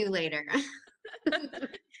show you later.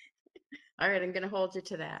 All right, I'm going to hold you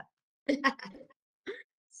to that.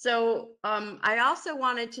 So I also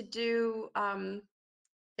wanted to do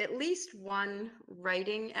at least one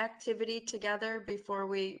writing activity together before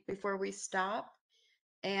we stop.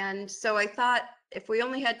 And so I thought if we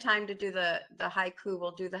only had time to do the haiku,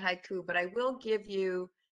 we'll do the haiku, but I will give you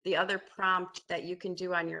the other prompt that you can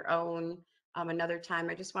do on your own another time.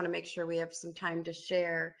 I just want to make sure we have some time to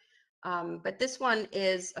share. But this one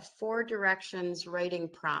is a 4 directions writing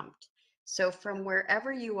prompt. So from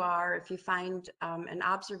wherever you are, if you find an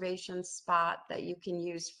observation spot that you can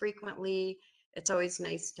use frequently, it's always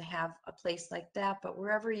nice to have a place like that, but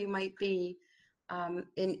wherever you might be,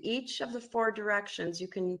 in each of the 4 directions, you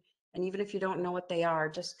can, and even if you don't know what they are,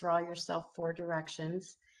 just draw yourself 4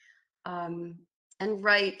 directions and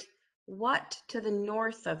write what to the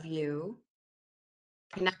north of you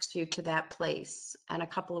connects you to that place, and a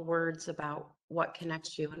couple of words about what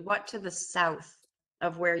connects you, and what to the south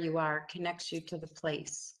of where you are connects you to the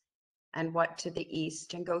place, and what to the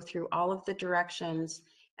east, and go through all of the directions.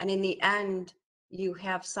 And in the end, you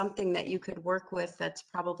have something that you could work with that's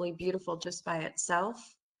probably beautiful just by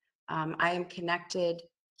itself. I am connected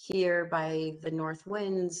here by the north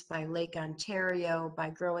winds, by Lake Ontario, by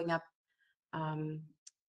growing up on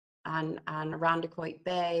Irondequoit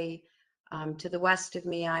Bay. To the west of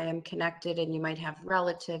me, I am connected, and you might have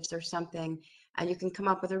relatives or something, and you can come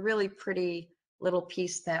up with a really pretty little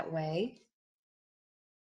piece that way.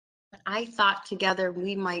 I thought together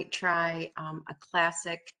we might try a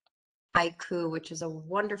classic haiku, which is a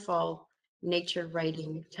wonderful nature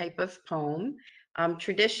writing type of poem.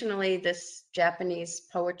 Traditionally, this Japanese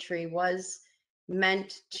poetry was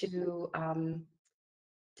meant to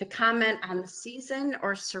comment on the season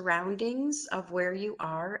or surroundings of where you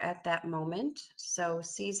are at that moment. So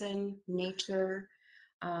season, nature,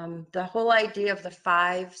 the whole idea of the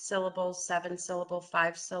 5 syllables, 7 syllable,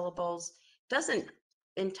 5 syllables doesn't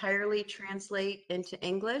entirely translate into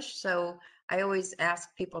English. So I always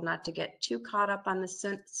ask people not to get too caught up on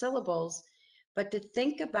the syllables, but to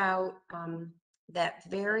think about that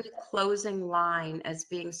very closing line as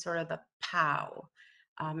being sort of the pow.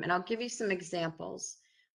 And I'll give you some examples.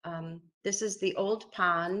 This is The Old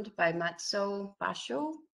Pond by Matsuo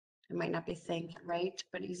Basho. I might not be saying it right,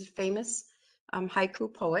 but he's a famous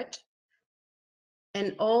haiku poet.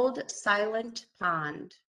 An old silent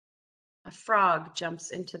pond. A frog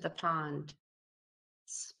jumps into the pond.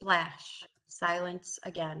 Splash, silence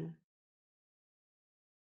again.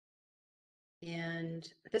 And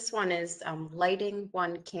this one is Lighting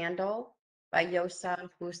One Candle by Yosa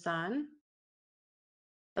Busan.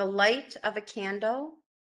 The light of a candle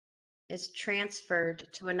is transferred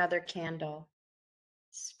to another candle.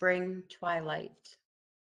 spring twilight.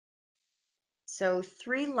 So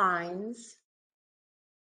 3 lines.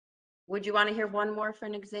 Would you want to hear one more for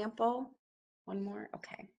an example? One more?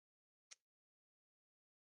 Okay.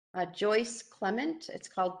 Joyce Clement, it's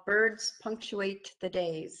called Birds Punctuate the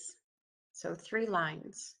Days. So 3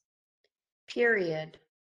 lines. Period.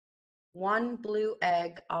 One blue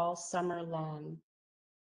egg all summer long,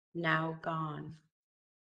 now gone.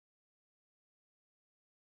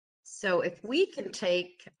 So if we can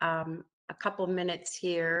take a couple minutes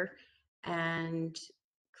here and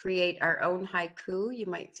create our own haiku, you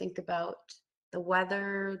might think about the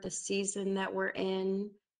weather, the season that we're in,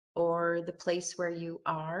 or the place where you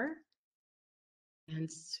are.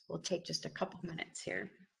 And we'll take just a couple minutes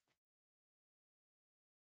here.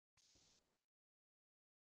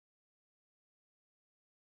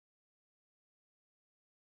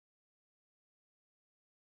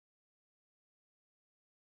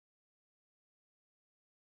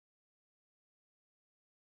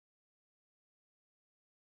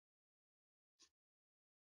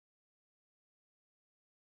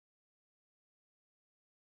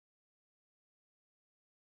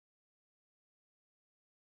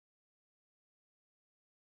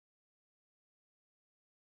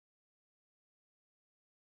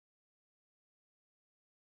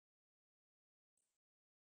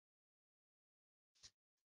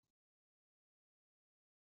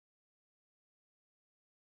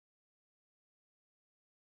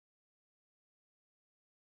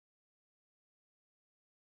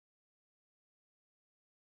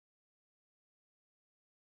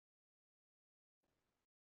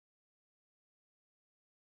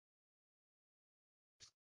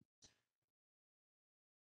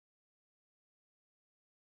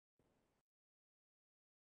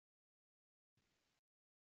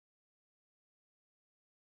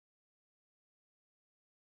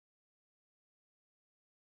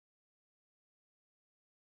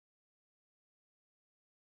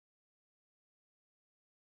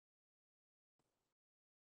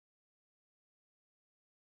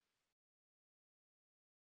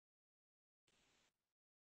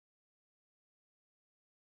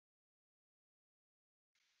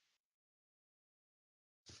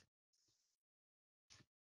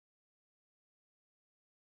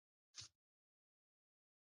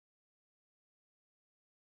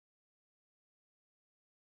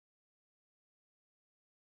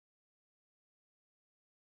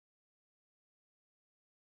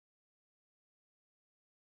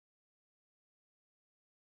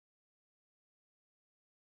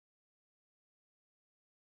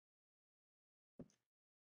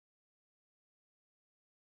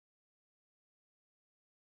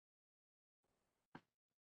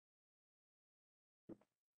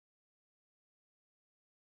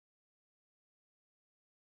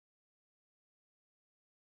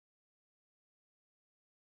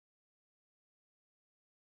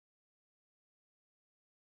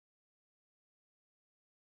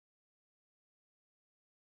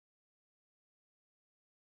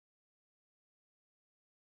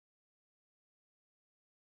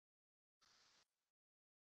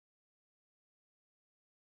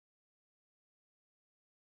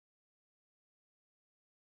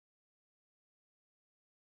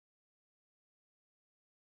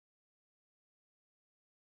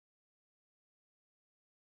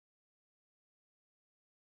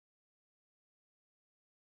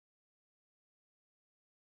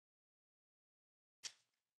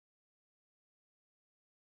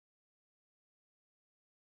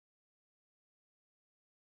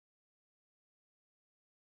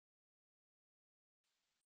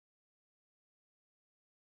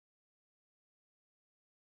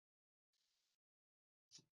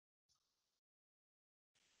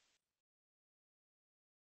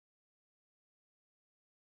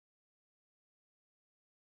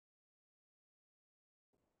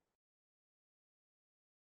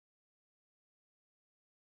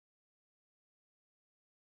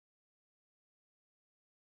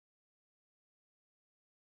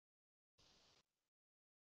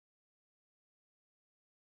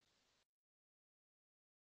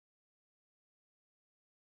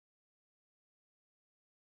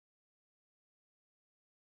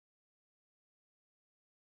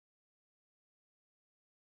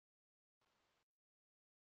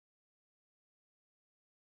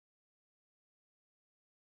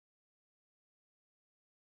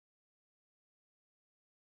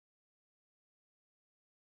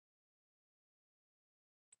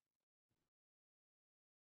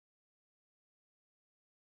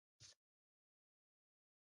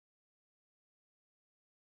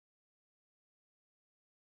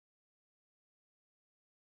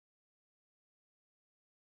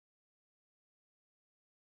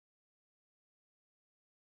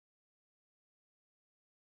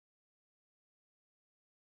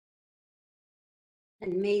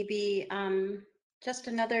 And maybe just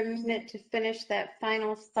another minute to finish that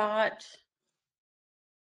final thought.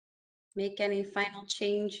 Make any final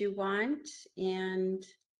change you want. And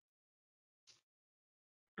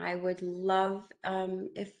I would love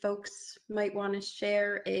if folks might want to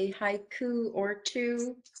share a haiku or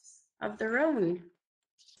two of their own.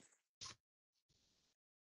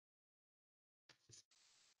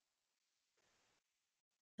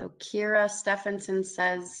 So Kira Stephenson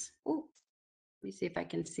says, oh, let me see if I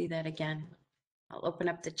can see that again. I'll open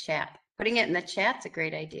up the chat. Putting it in the chat's a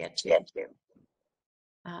great idea too.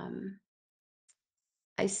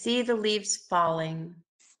 I see the leaves falling.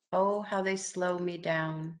 Oh, how they slow me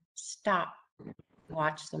down. Stop.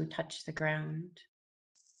 Watch them touch the ground.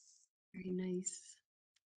 Very nice.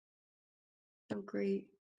 So great.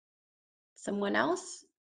 Someone else?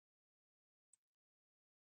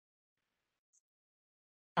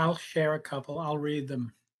 I'll share a couple. I'll read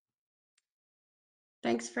them.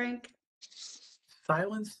 Thanks, Frank.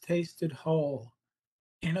 Silence tasted whole,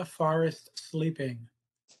 in a forest sleeping,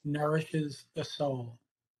 nourishes the soul.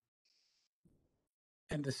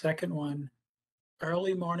 And the second one,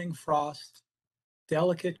 early morning frost,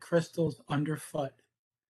 delicate crystals underfoot,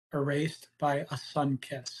 erased by a sun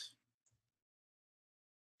kiss.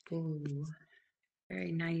 Ooh,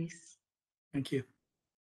 very nice. Thank you.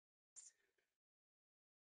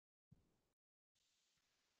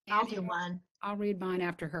 I'll Angie, do one. I'll read mine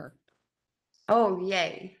after her. Oh,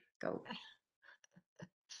 yay. Go.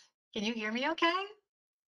 Can you hear me okay?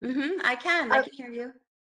 I can. I can hear you.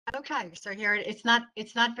 Okay, so here it's not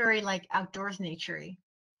very like outdoors naturey,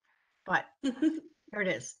 but here it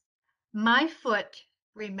is. My foot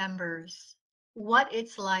remembers what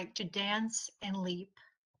it's like to dance and leap.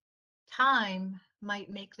 Time might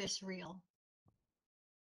make this real.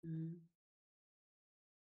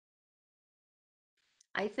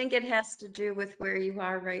 I think it has to do with where you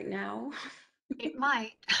are right now. It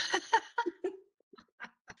might.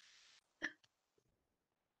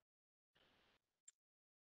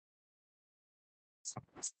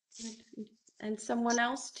 And someone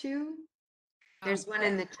else too? There's one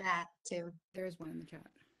in the chat too. There's one in the chat.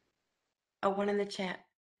 Oh, one in the chat.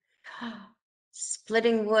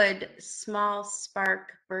 Splitting wood, small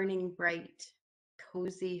spark burning bright,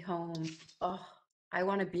 cozy home. Oh, I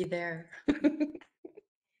want to be there.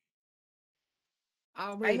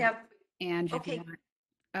 I'll I read have, Ange if okay. you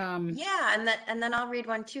want. Yeah, and then I'll read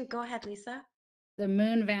one too. Go ahead, Lisa. The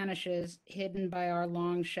moon vanishes, hidden by our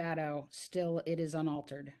long shadow. Still, it is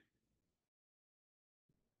unaltered.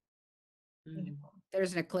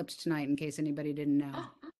 There's an eclipse tonight, in case anybody didn't know.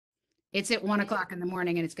 It's at 1 o'clock in the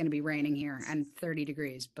morning, and it's going to be raining here and 30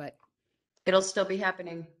 degrees, but It'll still be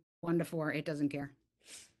happening. 1 to 4, it doesn't care.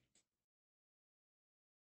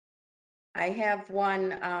 I have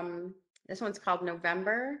one, this one's called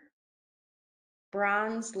November.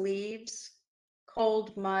 Bronze leaves,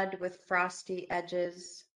 cold mud with frosty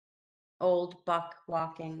edges, old buck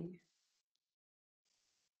walking.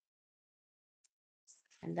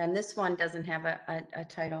 And then this one doesn't have a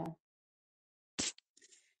title.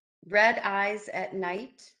 Red eyes at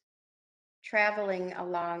night, traveling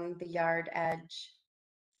along the yard edge.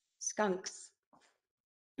 Skunks.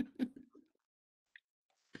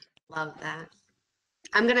 Love that.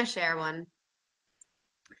 I'm going to share one.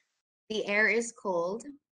 The air is cold.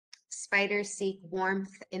 Spiders seek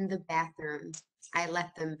warmth in the bathroom. I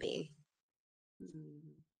let them be.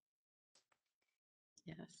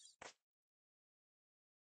 Yes.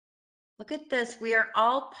 Look at this. We are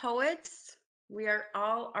all poets. We are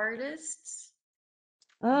all artists.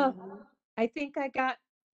 Oh, I think I got,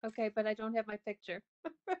 okay, but I don't have my picture.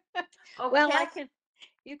 Oh, Well, Kath.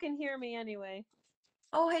 you can hear me anyway.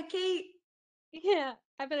 Oh, hey, Kate. Yeah,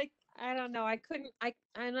 I don't know.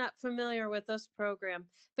 I'm not familiar with this program.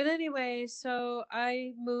 But anyway, so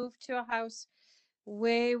I moved to a house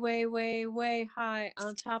way, way, way, way high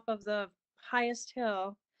on top of the highest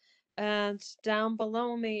hill. And down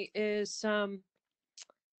below me is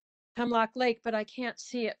Hemlock Lake, but I can't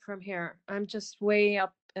see it from here. I'm just way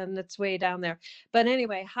up and it's way down there. But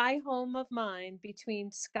anyway, high home of mine between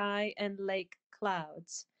sky and lake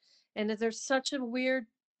clouds. And there's such a weird,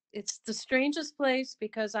 it's the strangest place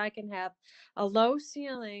because I can have a low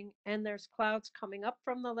ceiling and there's clouds coming up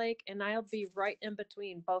from the lake and I'll be right in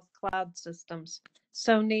between both cloud systems.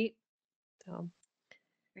 So neat. So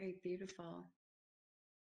Very beautiful.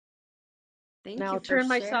 Thank now you I'll for turn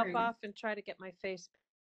myself sharing. off and try to get my face.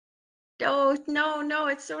 Oh, no,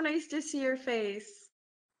 it's so nice to see your face.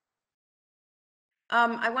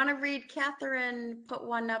 I want to read Catherine put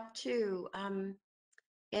one up too.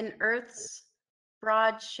 In Earth's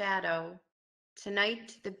broad shadow,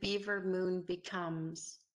 Tonight the beaver moon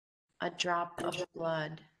becomes a drop of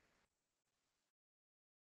blood.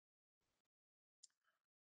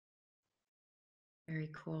 Very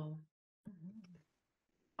cool.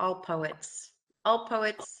 All poets, all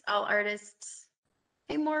artists.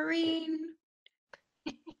 Hey, Maureen,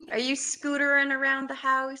 are you scootering around the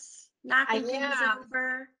house, knocking things am.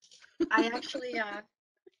 over? I actually,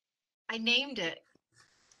 I named it.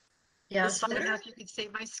 Yeah, Just wondering if you could say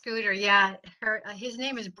my scooter. Yeah, his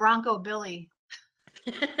name is Bronco Billy.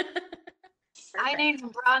 I named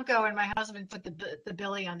him Bronco, and my husband put the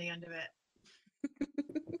Billy on the end of it.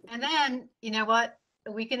 And then, you know what?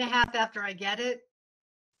 A week and a half after I get it,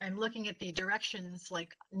 I'm looking at the directions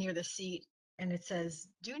like near the seat, and it says,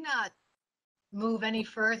 "Do not move any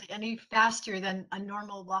further, any faster than a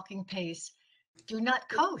normal walking pace. Do not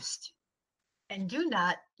coast, and do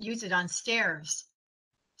not use it on stairs."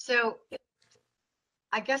 So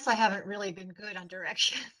I guess I haven't really been good on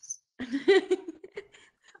directions.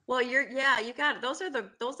 Well, you got it. Those are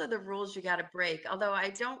the rules you got to break. Although I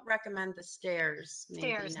don't recommend the stairs. Maybe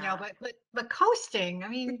Stairs, no, not. but coasting. I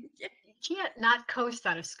mean, you can't not coast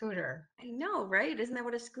on a scooter. I know, right? Isn't that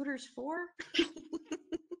what a scooter's for?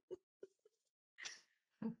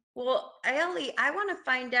 Well, Ellie, I want to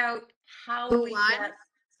find out how Who we won? get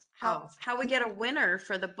how we get a winner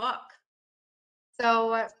for the book.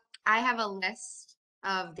 So I have a list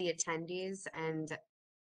of the attendees, and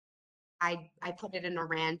I put it in a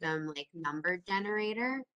random like number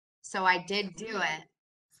generator. So I did do it,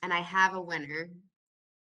 and I have a winner,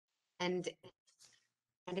 and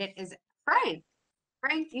it is Frank.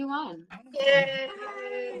 Frank, you won. Yay!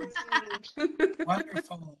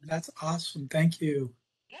 Wonderful. That's awesome. Thank you.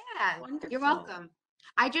 Yeah, you're Wonderful. welcome.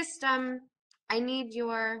 I just I need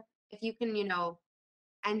your, if you can,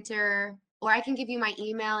 enter, or I can give you my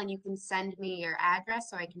email and you can send me your address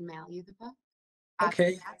so I can mail you the book.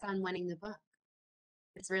 Okay. Congrats on winning the book.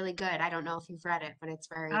 It's really good. I don't know if you've read it, but it's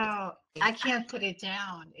very, Oh, I can't put it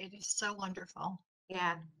down. It is so wonderful.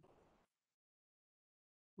 yeah.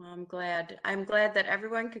 Well, I'm glad. I'm glad that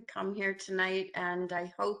everyone could come here tonight, and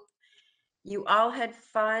I hope you all had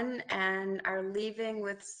fun and are leaving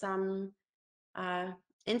with some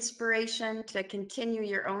inspiration to continue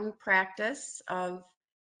your own practice of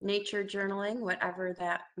nature journaling, whatever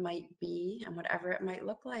that might be and whatever it might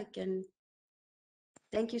look like. And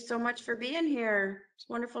thank you so much for being here. It's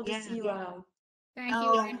wonderful to see you all. Thank you,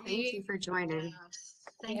 Oh, Thank you Angie. for joining. yes.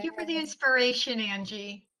 Thank you for the inspiration,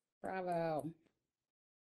 Angie. Bravo.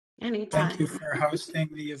 Anytime. Thank you for hosting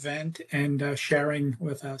the event and sharing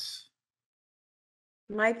with us.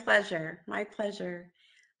 My pleasure. My pleasure.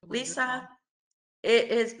 Lisa, Wonderful.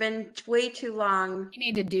 it has been way too long. You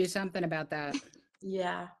need to do something about that.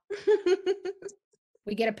 Yeah.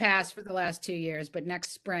 We get a pass for the last 2 years, but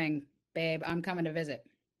next spring, babe, I'm coming to visit.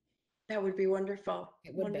 That would be wonderful.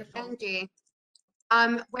 It would be. Wonderful. Angie,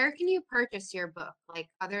 where can you purchase your book? Like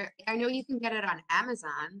I know you can get it on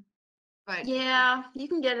Amazon, but Yeah, you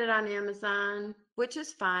can get it on Amazon, which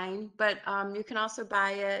is fine, but you can also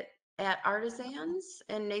buy it at Artisans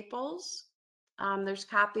in Naples. There's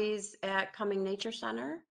copies at Cumming Nature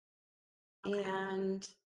Center. Okay. And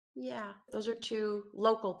yeah, those are two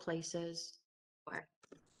local places. Sure.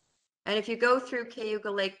 And if you go through Cayuga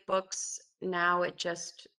Lake Books now, it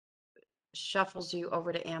just shuffles you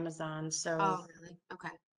over to Amazon. So Oh, really? Okay.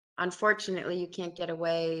 unfortunately, you can't get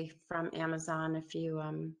away from Amazon if you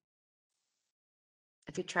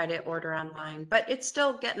try to order online, but it's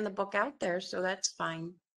still getting the book out there, so that's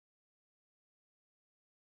fine.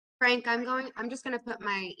 Frank, I'm just gonna put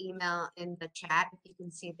my email in the chat if you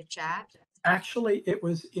can see the chat. Actually, it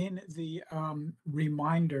was in the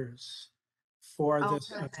reminders for Oh, this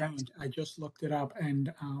perfect. event. I just looked it up,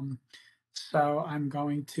 and so I'm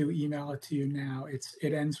going to email it to you now.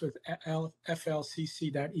 It ends with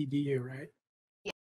flcc.edu, right?